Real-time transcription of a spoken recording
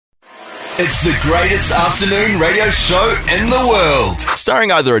It's the greatest afternoon radio show in the world.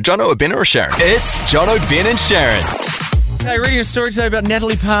 Starring either a Jono, a Ben, or a Sharyn. It's Jono, Ben, and Sharyn. Hey, reading a story today about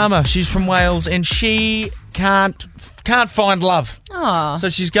Natalie Palmer. She's from Wales and she can't find love. Oh. So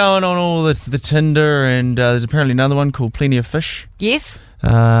she's going on all the Tinder, and there's apparently another one called Plenty of Fish. Yes.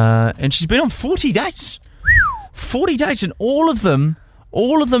 And she's been on 40 dates. 40 dates, and all of them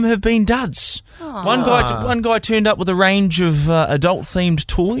have been duds. Aww. One guy turned up with a range of adult-themed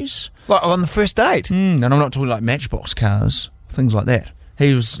toys. What, on the first date? And I'm not talking like Matchbox cars, things like that.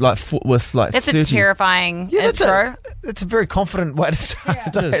 He was like with like That's 30. a terrifying intro. That's a very confident way to start a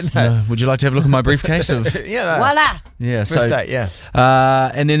date. Yes. Would you like to have a look at my briefcase of... Voila. Yeah, First date, yeah.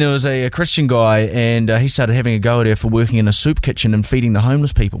 And then there was a Christian guy, and he started having a go at her for working in a soup kitchen and feeding the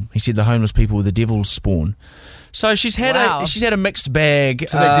homeless people. He said the homeless people were the devil's spawn. So she's had a mixed bag.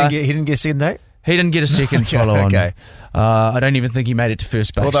 So he didn't get a second date? He didn't get a second follow on. Okay. I don't even think he made it to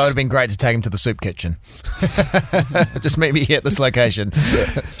first base. Although it would have been great to take him to the soup kitchen. Just meet me here at this location.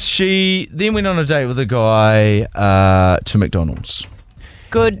 She then went on a date with a guy to McDonald's.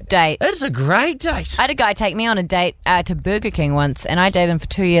 Good date. It's a great date. I had a guy take me on a date to Burger King once, and I dated him for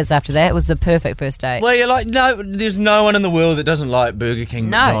 2 years after that. It was the perfect first date. Well, you're like, no, there's no one in the world that doesn't like Burger King,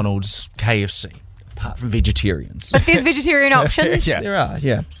 No. McDonald's, KFC. Apart from vegetarians. But there's vegetarian options. Yeah. There are,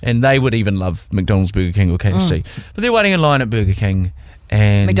 yeah. And they would even love McDonald's, Burger King or KFC. But they're waiting in line at Burger King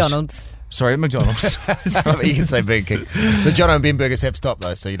and... McDonald's. Sorry, at McDonald's. You can say Burger King. The Jono and Ben burgers have stopped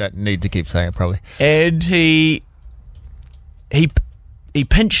though, so you don't need to keep saying it probably. And he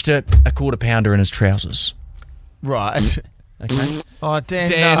pinched a quarter pounder in his trousers. Right. Okay. Oh, Dan,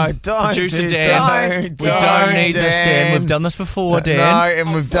 no, don't. Producer do- Dan. Don't, We don't need this, Dan. We've done this before, Dan. No,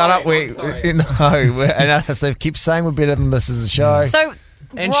 and we've done it. And so keep saying we're better than this as a show. So,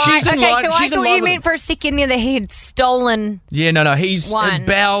 And right, she's in okay, line- so I she's in thought line you with meant for a second there that he had stolen. Yeah, no. His One.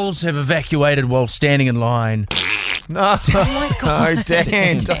 bowels have evacuated while standing in line. No, my God. no,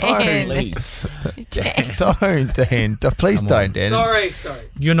 Dan, Dan. Please. don't, Dan. Please don't, Dan. Sorry.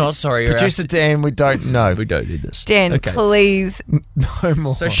 You're not sorry. you're Producer Dan, we don't know. We don't need this. Dan, Okay. please No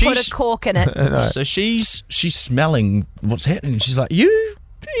more. So put she's a cork in it. so she's smelling what's happening. She's like, you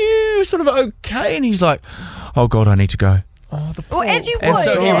sort of okay? And he's like, oh God, I need to go. Well, as you And would.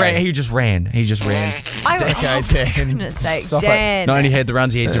 so he just ran. Okay, For Dan. goodness sake, Sorry. Dan. Not only had the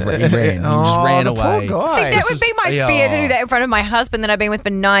runs, he ran. He just ran the poor away. guy. See, that This would be is- my yeah. fear to do that in front of my husband that I've been with for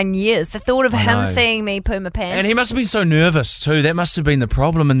 9 years. The thought of him know. seeing me poo my pants. And he must have been so nervous too. That must have been the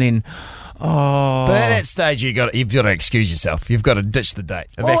problem. And then, But at that stage, you've got to excuse yourself. You've got to ditch the date.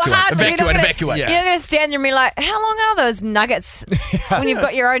 Well, hardly. You're not gonna- evacuate. You're not going to stand there and be like, how long are those nuggets when you've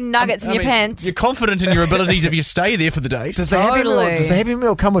got your own nuggets in your pants? You're confident in your ability to stay there for the date. Does the Happy Meal? Totally. Does the Happy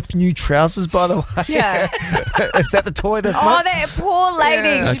Meal come with new trousers? By the way, Yeah. Is that the toy this Oh, month? that poor lady.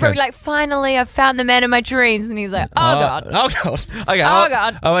 Yeah. She's Okay. probably like, finally, I found the man of my dreams. And he's like, oh, God. Oh God. Okay. Oh,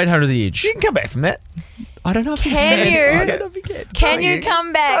 God. 0800 The Edge. You can come back from that. I don't know if Can he you? can. I don't know if he can. Can you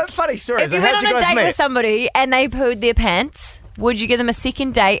come back? Funny story. If you went on a date with somebody and they pooed their pants, would you give them a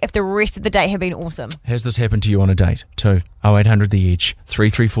second date if the rest of the date had been awesome? Has this happened to you on a date? 0800 The Edge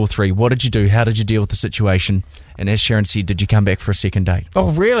 3343. What did you do? How did you deal with the situation? And as Sharyn said, did you come back for a second date?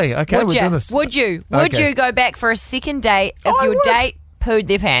 Oh, really? Okay, Would we're you? doing this. Would you Okay. go back for a second date if I your would. date pooed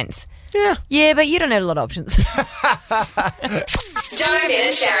their pants? Yeah. Yeah, but you don't have a lot of options. Jono, Ben,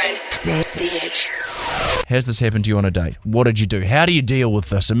 and Sharyn. The Edge. Has this happened to you on a date? What did you do? How do you deal with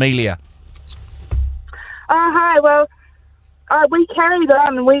this? Amelia? Hi. Well, we carried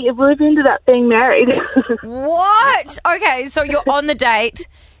on and we've ended up being married. What? Okay, so you're on the date.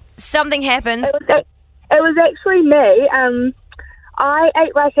 Something happens. It was actually me. I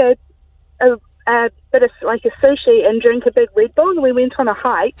ate like a bit of like a sushi and drank a big Red Bull, and we went on a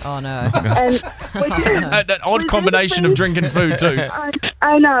hike. Oh, no. And we did, An odd combination of drink and food too.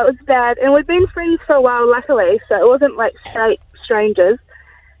 I know, it was bad. And we'd been friends for a while, luckily, so it wasn't like straight strangers.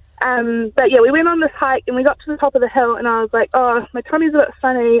 But yeah, we went on this hike and we got to the top of the hill, and I was like, oh, my tummy's a bit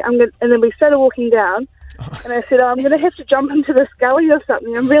funny. And then we started walking down. And I said, oh, I'm going to have to jump into this gully or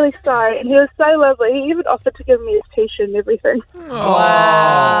something. I'm really sorry. And he was so lovely. He even offered to give me his T-shirt and everything.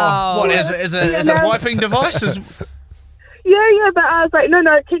 Wow. What, as a wiping device? Yeah, but I was like, no,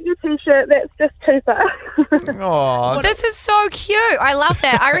 keep your T-shirt. That's just too far. Oh, This is so cute. I love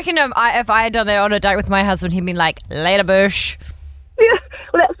that. I reckon if I had done that on a date with my husband, he'd be like, later, bush. Yeah,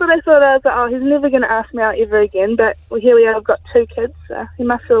 well, that's what I thought. I was like, oh, he's never going to ask me out ever again. But well, here we are. I've got 2 kids, so he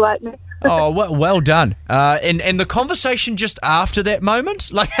must feel like me. Oh, well done. And the conversation just after that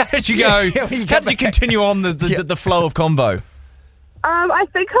moment? Like, how did you go? Yeah, when you how come did you back. continue on the flow of convo? I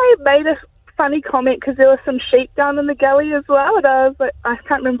think I made a funny comment because there were some sheep down in the gully as well. And I was like, I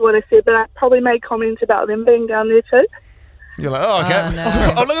can't remember what I said, but I probably made comments about them being down there too. You're like, oh, okay. Oh,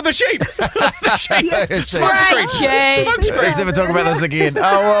 no. Oh, look at the sheep. The sheep. Smoke Right, screen. Jay. Smoke screen. Let's never talk about this again. Oh,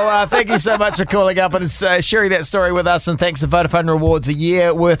 well, thank you so much for calling up and sharing that story with us. And thanks to Vodafone Rewards, a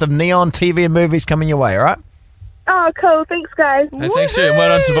year worth of neon TV and movies coming your way, all right? Oh, cool. Thanks, guys. Hey, thanks, Sharyn. Well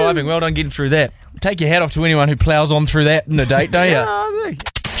done surviving. Well done getting through that. Take your hat off to anyone who plows on through that in the date, don't you?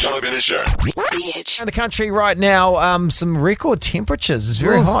 Jono, Ben and Sharyn. The Edge. In the country right now, some record temperatures. It's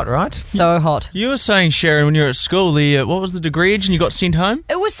very hot, right? So hot. You were saying, Sharyn, when you were at school, what was the degreeage and you got sent home?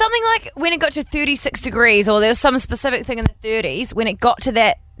 It was something like when it got to 36 degrees, or there was some specific thing in the 30s. When it got to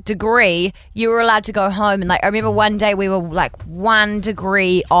that degree, you were allowed to go home. And like, I remember one day we were like 1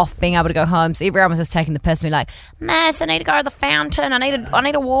 degree off being able to go home. So everyone was just taking the piss, me like, Miss, I need to go to the fountain. I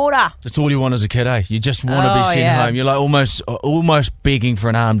need a water. That's all you want as a kid, eh? You just want to be Oh, sent yeah. home. You're like almost begging for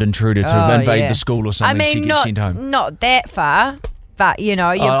an armed intruder to Oh, invade yeah. the school or something so you get sent home. not that far, but you know,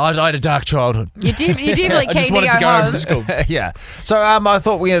 I had a dark childhood. you're definitely I just keen wanted to to go go home home. from school. Yeah. So I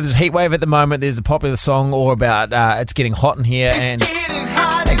thought we had this heat wave at the moment. There's a popular song all about it's getting hot in here. And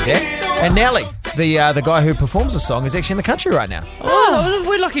thank you. And Nelly, the guy who performs the song, is actually in the country right now. Oh,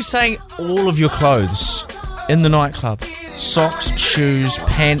 we're lucky saying all of your clothes in the nightclub. Socks, shoes,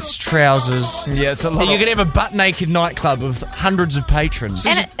 pants, trousers. Yeah, it's a lot. You could have a butt-naked nightclub with hundreds of patrons.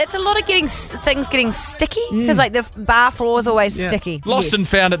 And it's a lot of things getting sticky because like the bar floor is always sticky. Lost Yes. and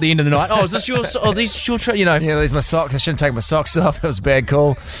found at the end of the night. Oh, is this yours? Oh, these your you know. Yeah, these are my socks. I shouldn't take my socks off. It was a bad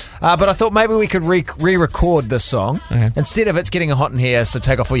call. But I thought maybe we could re-record this song. Okay. Instead of it's getting hot in here, so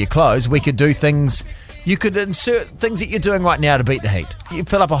take off all your clothes, we could do things. You could insert things that you're doing right now to beat the heat. You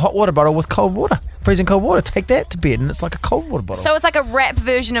fill up a hot water bottle with cold water, freezing cold water. Take that to bed, and it's like a cold water bottle. So it's like a rap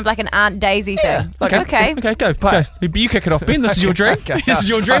version of like an Aunt Daisy thing. like okay. Okay, go. You kick it off, Ben. This is your dream. Okay. This is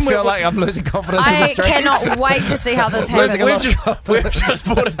your dream. I feel like I'm losing confidence in I this dream. cannot wait to see how this Losing a happens. lot. We've just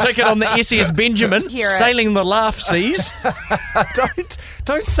bought a ticket on the SS Benjamin, Hear it. sailing the laugh seas.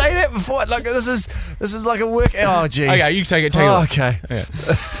 Don't say that before. Like this is like a work. Oh, jeez. Okay, you take it. Take Oh, it. okay. Yeah.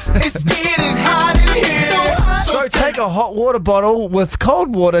 It's getting hot in here. So take a hot water bottle with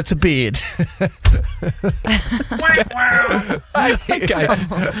cold water to bed. Okay. Okay.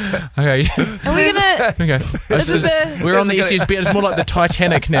 Are we gonna? Okay. We're on the SS Ben. It's more like the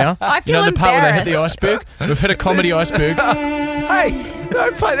Titanic now. I feel the part where they hit the embarrassed. iceberg. We've hit a comedy iceberg. Hey,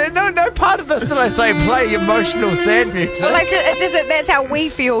 don't play that. No part of this did I say play emotional sad music. Well, it's just that that's how we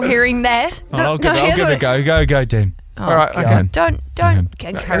feel hearing that. I'll give here's it a what- go. Go, Dan. Oh, All right, God. okay. Don't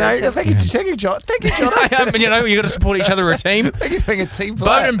encourage it. Thank you, John. Thank you, John. You know, you got to support each other, a team. Thank you for being a team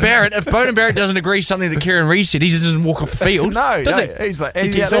player. Bowden Barrett, if Bowden Barrett doesn't agree with something that Kieran Reid said, he just doesn't walk off the field. No, does no, it? he's like He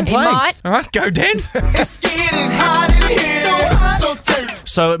he's keeps out on there. playing. might. All right, go, Dan. It's getting hot in here.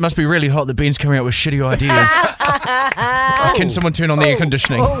 So it must be really hot that Ben's coming out with shitty ideas. Can someone turn on the air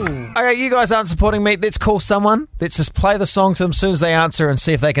conditioning? Okay, you guys aren't supporting me. Let's call someone. Let's just play the song to them as soon as they answer and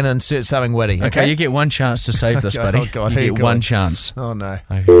see if they can insert something witty. Okay, you get one chance to save this, Oh, buddy. God, you here you get go. one chance. Oh no.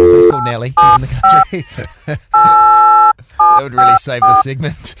 Okay. Let's call Nelly. He's in the country. That would really save the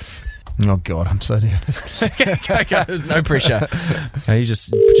segment. Oh God, I'm so nervous. Okay, there's no pressure. Okay,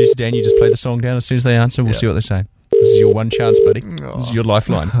 producer Dan, you just play the song down as soon as they answer. We'll see what they say. This is your one chance, buddy. This is your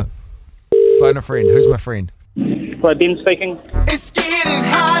lifeline. Phone a friend. Who's my friend? Hello, Ben speaking. It's getting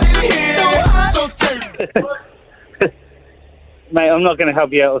hot in here. So Mate, I'm not going to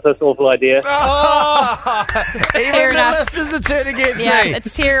help you out with this awful idea. Even Fair the enough. listeners are turning against Yeah, me.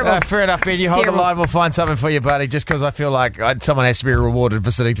 it's terrible. Fair enough, Ben. You hold the Terrible. line. We'll find something for you, buddy. Just because I feel like someone has to be rewarded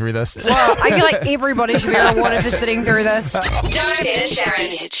for sitting through this. Well, I feel like everybody should be rewarded for sitting through this. Jono, Ben and Sharyn.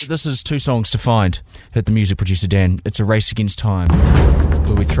 The Edge. This is two songs to find. Hit the music producer Dan. It's a race against time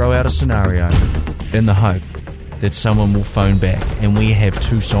where we throw out a scenario in the hope that someone will phone back, and we have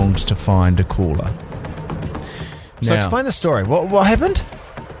two songs to find a caller. So Now, explain the story. What happened?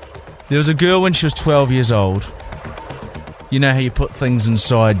 there was a girl when she was 12 years old. You know how you put things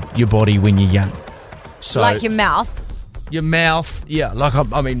inside your body when you're young. So Like your mouth. your mouth, yeah. Like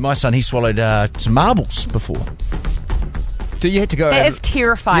I mean, my son, he swallowed some marbles before. Do you had to go? That is you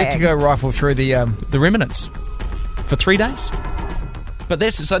terrifying. had to go rifle through the. The remnants for 3 days. But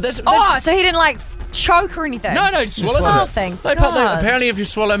that's Oh, so he didn't like choke or anything? no, just swallow swallowed them. it. Thank They God. apparently, if you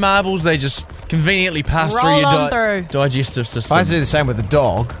swallow marbles, they just conveniently pass Roll through your on through. digestive system. I had to do the same with the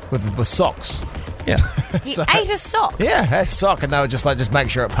dog with socks. Yeah. He ate a sock. Yeah, I had a sock, and they would just make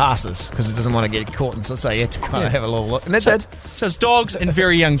sure it passes because it doesn't want to get caught, and so you had to kind of have a little look, and it did. So it's dogs and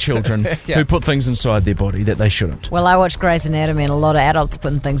very young children Yeah. who put things inside their body that they shouldn't. Well, I watch Grey's Anatomy, and a lot of adults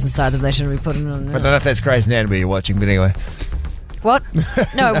putting things inside that they shouldn't be putting in. I don't know if that's Grey's Anatomy you're watching, but anyway. What?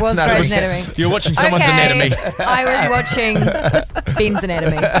 No, it was Grey's Anatomy. You're watching someone's Okay. anatomy. I was watching Ben's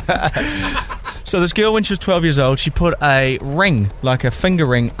anatomy. So this girl, when she was 12 years old, she put a ring, like a finger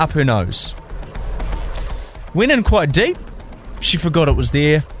ring, up her nose. Went in quite deep. She forgot it was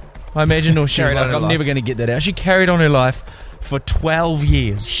there, I imagine, or she was Carried on like, her I'm life. never going to get that out. She carried on her life for 12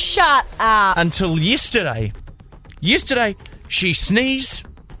 years. Shut up. Until yesterday. Yesterday, she sneezed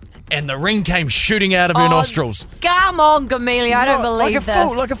and the ring came shooting out of her nostrils. Come on, Gamelia. I don't believe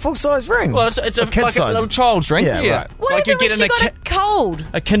this. Like a full-size ring. Well, it's a kid like size. a little child's ring. Yeah, right. What like happened when she got a cold?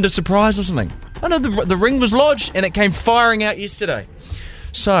 a Kinder Surprise or something. Oh no, the ring was lodged and it came firing out yesterday.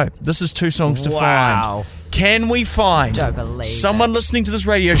 So, this is 2 songs to Wow. find. Can we find Don't believe someone listening to this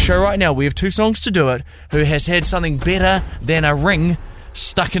radio show right now? We have 2 songs to do it, who has had something better than a ring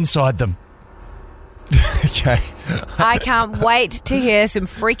stuck inside them. Okay. I can't wait to hear some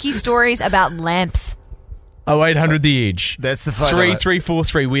freaky stories about lamps. 0800 The Edge. That's the photo.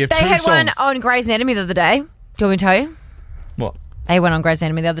 3343. We have They 2 had one songs. on Grey's Anatomy the other day. Do you want me to tell you? What? They went on Grey's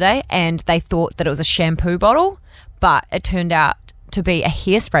Anatomy the other day and they thought that it was a shampoo bottle, but it turned out to be a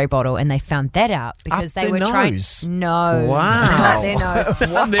hairspray bottle, and they found that out because Up they their were trying. nose? No, Wow. not their nose.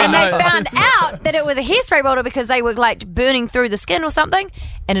 And they found out that it was a hairspray bottle because they were like burning through the skin or something,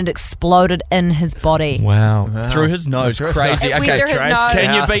 and it exploded in his body. Wow. Through his nose. Through his Crazy. nose. It went through his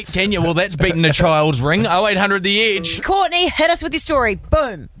nose. Can you? Well, that's beating a child's ring. 0800 The Edge. Courtney, hit us with your story.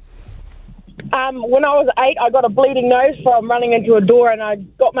 Boom. When I was 8, I got a bleeding nose from running into a door, and I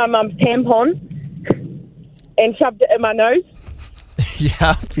got my mum's tampon and shoved it in my nose.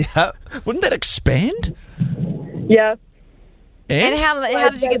 Yep. Wouldn't that expand? Yeah. And how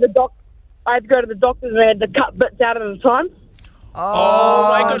did you get? I had to go to the doctors, and I had to cut bits out at a time.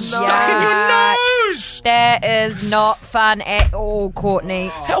 Oh, it got stuck in your nose. That is not fun at all, Courtney.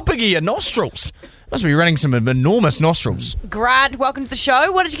 How big are your nostrils? Must be running some enormous nostrils. Grant, welcome to the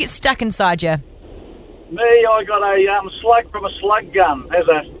show. What did you get stuck inside you? Me, I got a slug from a slug gun. As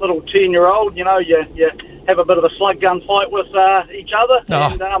a little 10-year-old, you have a bit of a slug gun fight with each other.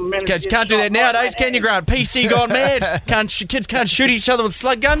 managed to get Can't do shot that nowadays, can you, Grant? PC gone mad. Kids can't shoot each other with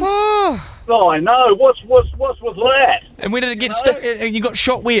slug guns. Oh, I know. What's with that? And when did it get stuck? And you got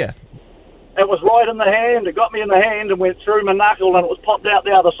shot where? It was right in the hand. It got me in the hand and went through my knuckle, and it was popped out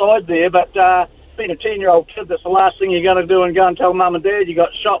the other side there. But being a 10-year-old kid, that's the last thing you're going to do and go and tell mum and dad you got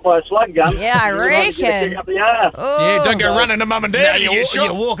shot by a slug gun. Yeah, I You're gonna get a reckon. kick up the arse. Yeah, don't go running to mum and dad.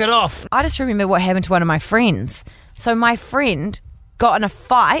 You walk it off. I just remember what happened to one of my friends. So my friend got in a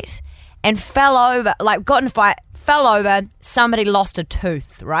fight and fell over, fell over, somebody lost a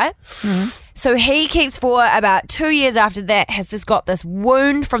tooth, right? Mm-hmm. So he keeps for about 2 years after that, has just got this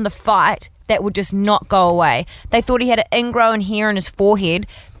wound from the fight that would just not go away. They thought he had an ingrown hair in his forehead,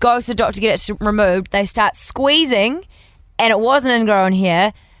 goes to the doctor to get it removed. They start squeezing, and it wasn't ingrown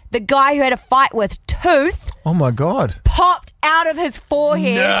hair. The guy who had a fight with tooth Oh my God. popped out of his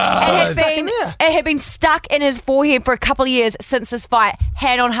forehead. No. It had been stuck in his forehead for a couple of years since this fight.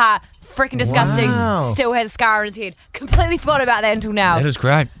 Hand on heart, freaking disgusting. Wow. Still has a scar on his head. Completely forgot about that until now. That is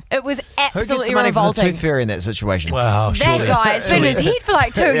great. It was Who gets absolutely the money for the revolting. tooth fairy in that situation? Wow, That guy, it's been in his head for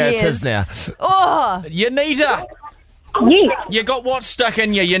like 2 Yeah, years. it's his now. Oh, Yanita, Yes. you got what stuck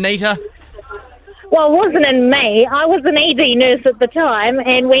in you, Yanita? Well, it wasn't in me. I was an ED nurse at the time,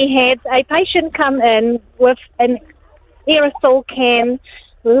 and we had a patient come in with an aerosol can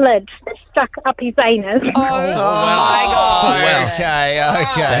lid stuck up his anus. oh my God. Wow.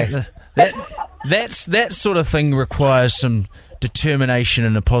 Okay. That sort of thing requires some determination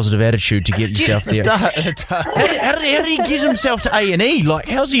and a positive attitude to get yourself there. How did he get himself to A&E? Like,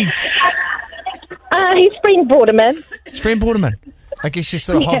 how's he? His friend brought him in. His friend brought him in. I guess she's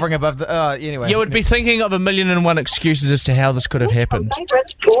sort of hovering above the. Anyway. You would be thinking of 1,001 excuses as to how this could have happened.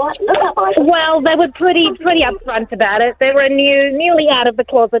 Well, they were pretty upfront about it. They were a newly out of the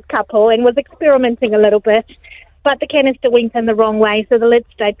closet couple and was experimenting a little bit. But the canister went in the wrong way, so the lid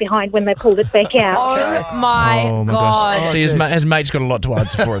stayed behind when they pulled it back out. Oh my God. gosh. See, his mate's got a lot to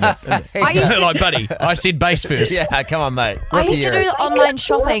answer for in that. I used to- Like, buddy, I said base first. Yeah, come on, mate. I used to do online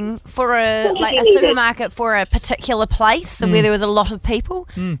shopping for a supermarket for a particular place where there was a lot of people,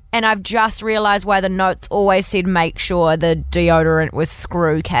 and I've just realised why the notes always said make sure the deodorant was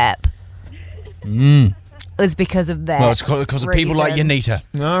screw cap. It was because of that. Well, it's because of people like reason. Yanita.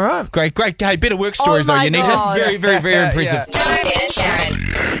 All right. Great. Hey, better work stories though, my Yanita. God. Very, very, very impressive. Jono and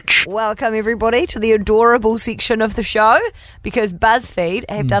Sharyn. Welcome everybody to the adorable section of the show, because BuzzFeed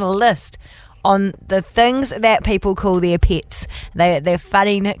have done a list on the things that people call their pets. They're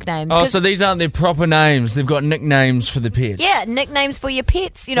funny nicknames. Oh, so these aren't their proper names. They've got nicknames for the pets. Yeah, nicknames for your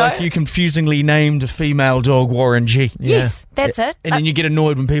pets, you know. Like you confusingly named a female dog Warren G. Yes, that's it. And then you get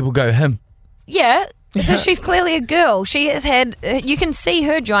annoyed when people go him. Yeah, because she's clearly a girl. She has had, you can see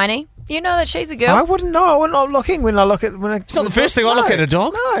her, Johnny. You know that she's a girl. I wouldn't know. I'm not looking when I look at... It's not the first thing I look at a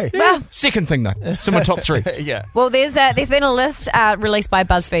dog. No. Well, Second thing, though. It's in my top 3. Yeah. Well, there's been a list released by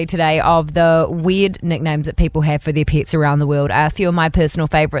BuzzFeed today of the weird nicknames that people have for their pets around the world. A few of my personal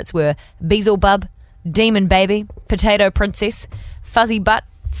favourites were Beelzebub, Demon Baby, Potato Princess, Fuzzy Butt,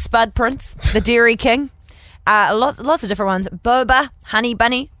 Spud Prince, the Dairy King. Lots of different ones. Boba, Honey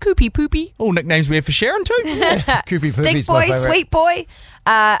Bunny, Koopy Poopy. All nicknames we have for Sharyn too. Koopy Stick Poopy's my Boy, favourite. Sweet Boy.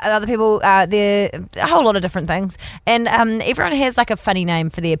 Other people, they're a whole lot of different things. And everyone has like a funny name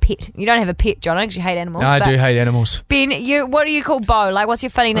for their pet. You don't have a pet, Jono, because you hate animals. No, I but do hate animals. Ben, what do you call Bo? Like, what's your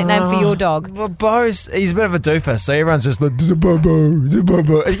funny nickname for your dog? Well, he's a bit of a doofus, so everyone's just like, "The Bobo, the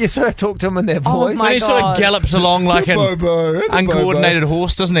Bobo." You sort of talk to him in their voice. my And he sort God. of gallops along like an Bobo, uncoordinated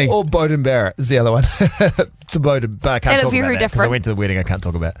horse, doesn't he? Or Bowden Barrett is the other one. It's a Bowden, but I can't They talk look about very that because I different. went to the wedding. I can't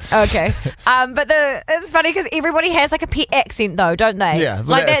talk about. Okay. But it's funny because everybody has like a pet accent though, don't they? Yeah,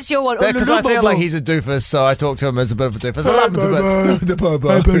 Like that's your one. Because I feel like he's a doofus, so I talk to him as a bit of a doofus. I love him to bits. The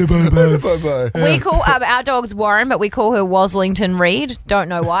Bobo. We call our dog's Warren, but we call her Waslington Reed. Don't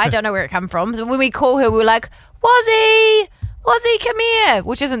know why. Don't know where it come from. So when we call her, we're like, Wazzy, come here.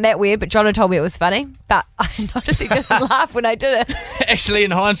 Which isn't that weird, but Jono told me it was funny. But I noticed he didn't laugh when I did it. Actually,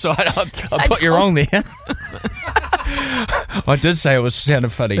 in hindsight, I put you wrong there. I did say it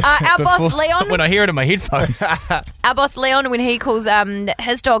sounded funny. Our boss before- Leon. When I hear it in my headphones. Our boss Leon, when he calls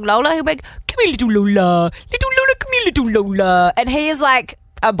his dog Lola, he'll be like, come here, little Lola, come here, little Lola. And he is like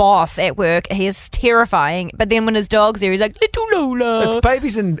a boss at work. He is terrifying. But then when his dog's there, he's like, little Lola. It's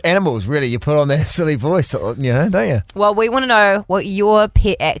babies and animals, really. You put on that silly voice, don't you? Well, we want to know what your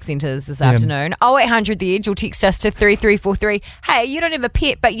pet accent is this afternoon. 0800 The Edge, or text us to 3343. Hey, you don't have a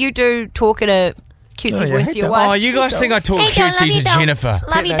pet, but you do talk in a cutesy voice to your wife. Oh, you guys think I talk Hey, dog, cutesy love you, to dog. Jennifer?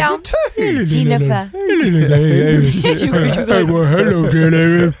 Love you, dog. Too. Jennifer. Hello,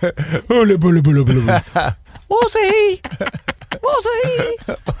 Jennifer. Was he?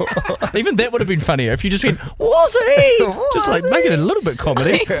 Even that would have been funnier if you just went, was he? Just like make it a little bit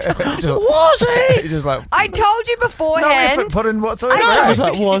comedy. Was he? Just like, I told you no beforehand. effort put in whatsoever. I Just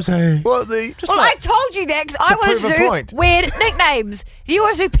like, was he? What the? Just Well, like, I told you that because I wanted prove to a do point. weird nicknames. You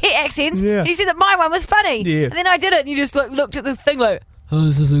wanted to do pet accents, Yeah. and you said that my one was funny. Yeah. And then I did it, and you just looked at this thing like, oh,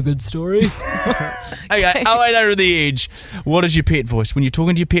 this is a good story. Okay, over the edge. What is your pet voice? When you're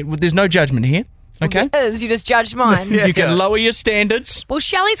talking to your pet, there's no judgment here. Okay? You just judged mine. You can lower your standards. Well,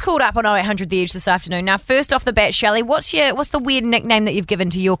 Shelley's called up on 0800 The Edge this afternoon. Now, first off the bat, Shelley, what's the weird nickname that you've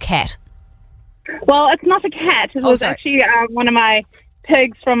given to your cat? Well, it's not a cat. It was sorry. actually one of my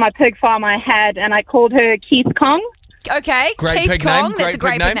pigs from my pig farm I had, and I called her Keith Kong. Okay, Great Keith pig Kong. name, That's a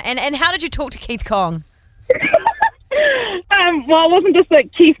great great pig pig name. And how did you talk to Keith Kong? Well, it wasn't just like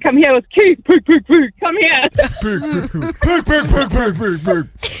Keith, come here. It was Keith, pig, pig, pig, come here.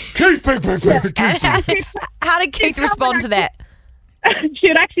 How did Keith respond to that? She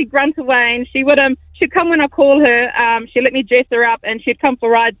would actually grunt away, and she'd come when I call her. She'd let me dress her up, and she'd come for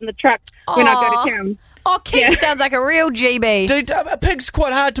rides in the truck when I go to town. Oh, Keith sounds like a real GB. Dude, a pig's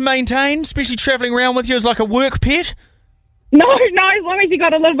quite hard to maintain, especially travelling around with you as like a work pet. No, as long as you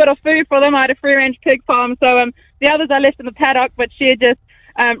got a little bit of food for them. I had a free-range pig farm, so the others I left in the paddock, but she'd just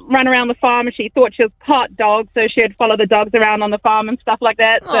run around the farm, and she thought she was part dog, so she'd follow the dogs around on the farm and stuff like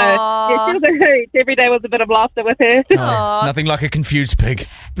that. So yeah, she was a hoot. Every day was a bit of laughter with her. Nothing like a confused pig.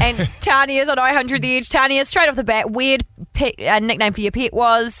 And Tanya's on 0800 The Edge. Tanya, straight off the bat, weird pet, nickname for your pet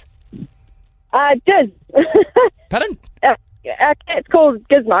was? Giz. Pardon? Our cat's called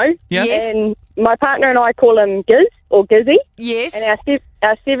Gizmo. Yeah. Yes. And my partner and I call him Giz or Gizzy. Yes. And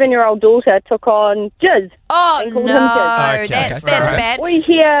our 7-year-old daughter took on Jizz. Oh, and called no. him Jizz. Okay, That's okay. Right. bad. We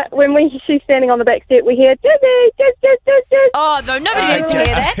hear, she's standing on the back step, we hear, Jizzy, Jizz. Oh, no, nobody needs to hear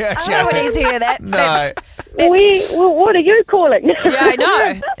that. Yeah. Nobody needs to hear that. No. What are you calling? Yeah, I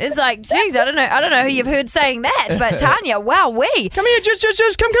know. It's like, geez, I don't know who you've heard saying that, but Tanya, wow-wee. Come here, just,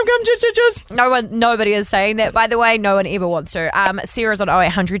 come, just. Nobody is saying that, by the way. No one ever wants to. Sarah's on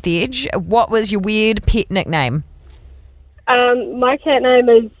 0800 The Edge. What was your weird pet nickname? My cat name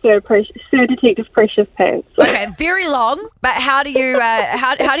is Sir Detective Precious Pants. Okay, very long, but how do you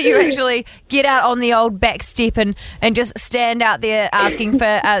how do you actually get out on the old back step and just stand out there asking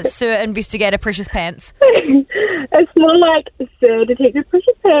for Sir Investigator Precious Pants? It's more like Sir Detective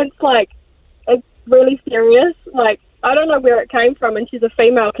Precious Pants. Like, it's really serious. Like, I don't know where it came from, and she's a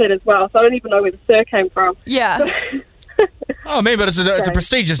female kid as well, so I don't even know where the Sir came from. Yeah. Oh, man, but it's a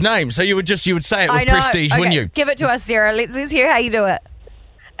prestigious name, so you would say it with prestige, wouldn't you? Give it to us, Sarah. Let's hear how you do it.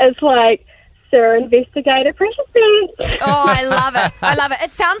 It's like, Sir Investigator Precious Pants. Oh, I love it. I love it.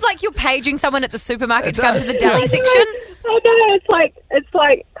 It sounds like you're paging someone at the supermarket to come to the deli section. I know, it's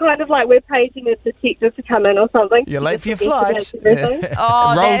like kind of like we're paging a detective to come in or something. You're late for your flight.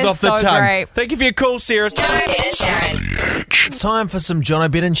 Oh, Rolls that off is the so tongue. great. Thank you for your call, Sarah. Jono, Ben and Sharyn. It's time for some Jono,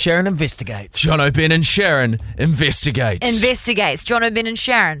 Ben and Sharyn Investigates. Jono, Ben and Sharyn investigates. Investigates. Jono, Ben and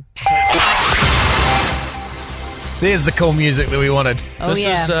Sharyn. There's the cool music that we wanted. This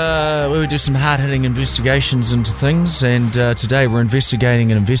is where we do some hard-hitting investigations into things, and today we're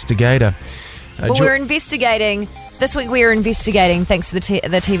investigating an investigator. We're investigating. This week we are investigating, thanks to the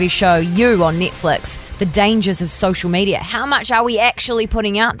TV show You on Netflix, the dangers of social media. How much are we actually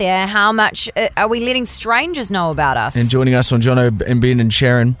putting out there? How much are we letting strangers know about us? And joining us on Jono and Ben and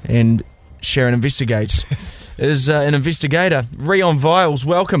Sharyn Investigates is an investigator, Rion Viles.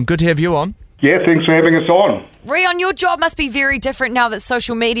 Welcome. Good to have you on. Yeah, thanks for having us on. Rion, your job must be very different now that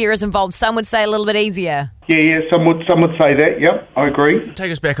social media is involved. Some would say a little bit easier. Yeah, some would say that. Yep, I agree.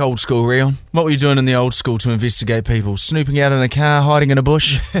 Take us back old school, Rion. What were you doing in the old school to investigate people? Snooping out in a car, hiding in a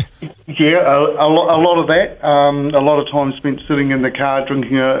bush? Yeah, a lot of that. A lot of time spent sitting in the car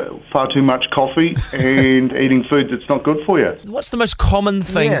drinking far too much coffee and eating food that's not good for you. What's the most common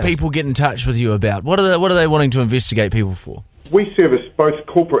thing people get in touch with you about? What are they wanting to investigate people for? We service both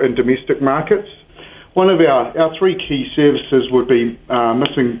corporate and domestic markets. One of our three key services would be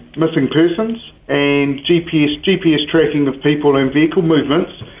missing persons and GPS tracking of people and vehicle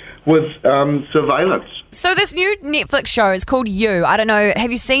movements with surveillance. So this new Netflix show is called You. I don't know,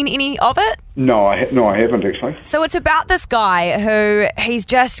 have you seen any of it? No, I haven't actually. So it's about this guy who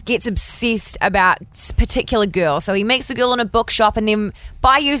just gets obsessed about this particular girl. So he meets the girl in a bookshop, and then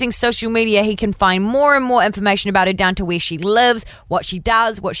by using social media, he can find more and more information about her, down to where she lives, what she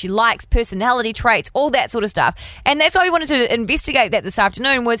does, what she likes, personality traits, all that sort of stuff. And that's why we wanted to investigate that this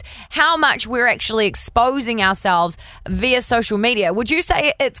afternoon, was how much we're actually exposing ourselves via social media. Would you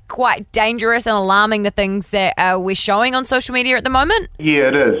say it's quite dangerous and alarming, the things that we're showing on social media at the moment? Yeah,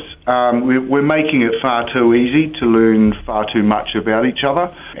 it is. We're making it far too easy to learn far too much about each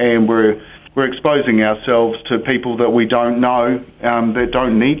other, and we're exposing ourselves to people that we don't know, that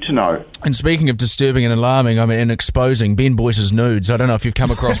don't need to know. And speaking of disturbing and alarming, and exposing, Ben Boyce's nudes. I don't know if you've come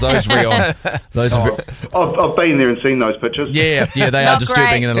across those, Rion. I've been there and seen those pictures. Yeah, they are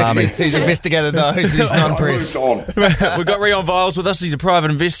disturbing and alarming. He's investigated those. He's non-pressed. We've got Rion Viles with us. He's a private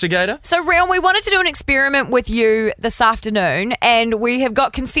investigator. So, Rion, we wanted to do an experiment with you this afternoon, and we have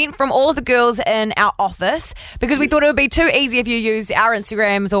got consent from all of the girls in our office, because we thought it would be too easy if you used our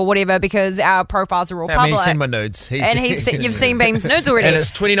Instagrams or whatever, because our profiles are all public. He's seen my nudes. You've seen Ben's nudes already. And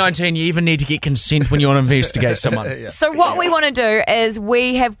it's 2019. You even need to get consent when you want to investigate someone. Yeah. So what we want to do is,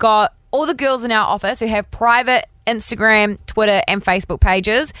 we have got all the girls in our office who have private Instagram, Twitter and Facebook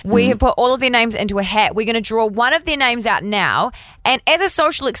pages. We have put all of their names into a hat. We're going to draw one of their names out now, and as a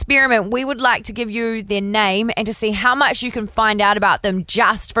social experiment, we would like to give you their name and to see how much you can find out about them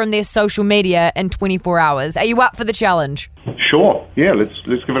just from their social media in 24 hours. Are you up for the challenge? Sure. Yeah, let's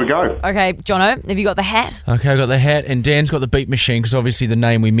give it a go. Okay, Jono, have you got the hat? Okay, I've got the hat, and Dan's got the beep machine, because obviously the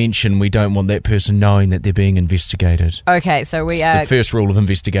name we mention, we don't want that person knowing that they're being investigated. Okay, so we It's the first rule of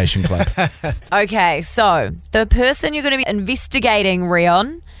Investigation Club. Okay, so the person you're going to be investigating,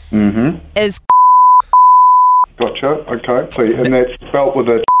 Rion, is... Gotcha. Okay. So, and that's spelt with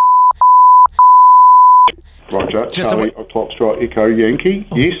a... Roger. Charlie, Foxtrot, Echo, Yankee.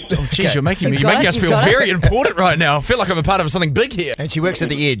 Yes. Oh, jeez, you're making us feel very important right now. I feel like I'm a part of something big here. And she works at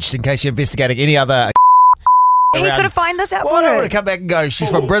the Edge, in case you're investigating any other... He's got to find this out Well, for I don't her. want to come back and go, she's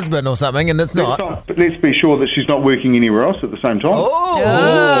from Brisbane or something, and it's not. Let's be sure that she's not working anywhere else at the same time.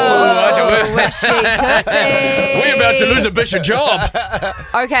 Wish she could be. We're about to lose a bishop job.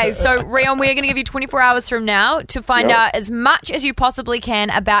 Okay, so Rion, we're going to give you 24 hours from now to find out as much as you possibly can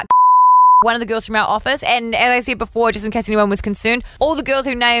about one of the girls from our office. And as I said before, just in case anyone was concerned, all the girls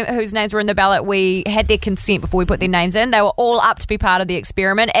whose names were in the ballot, we had their consent before we put their names in. They were all up to be part of the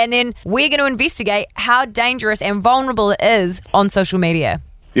experiment. And then we're going to investigate how dangerous and vulnerable it is on social media.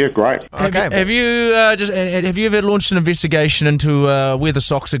 Yeah, great. Okay. Have you have you ever launched an investigation into where the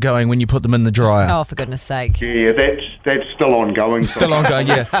socks are going when you put them in the dryer? Oh, for goodness sake. Yeah, that's still ongoing. Still ongoing,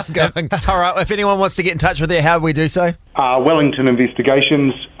 yeah. All right, if anyone wants to get in touch with her, how do we do so? Wellington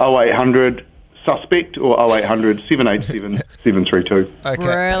Investigations, 0800 suspect or 0800 787 732. Okay.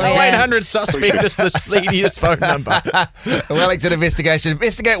 Brilliant. 0800 suspect is the seediest phone number. Well, it's an investigation.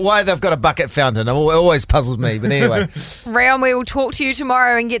 Investigate why they've got a bucket fountain. It always puzzles me. But anyway. Rion, we will talk to you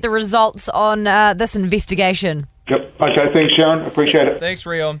tomorrow and get the results on this investigation. Yep. Okay, thanks, Sharyn. Appreciate it. Thanks,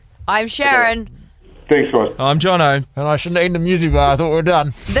 Rion. I'm Sharyn. Thanks, guys. I'm Jono. And I shouldn't have eaten the music bar. I thought we were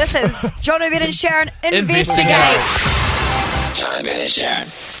done. This is Jono, Ben and Sharyn Investigate. Investigate. Jono, Ben and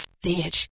Sharyn. The Itch.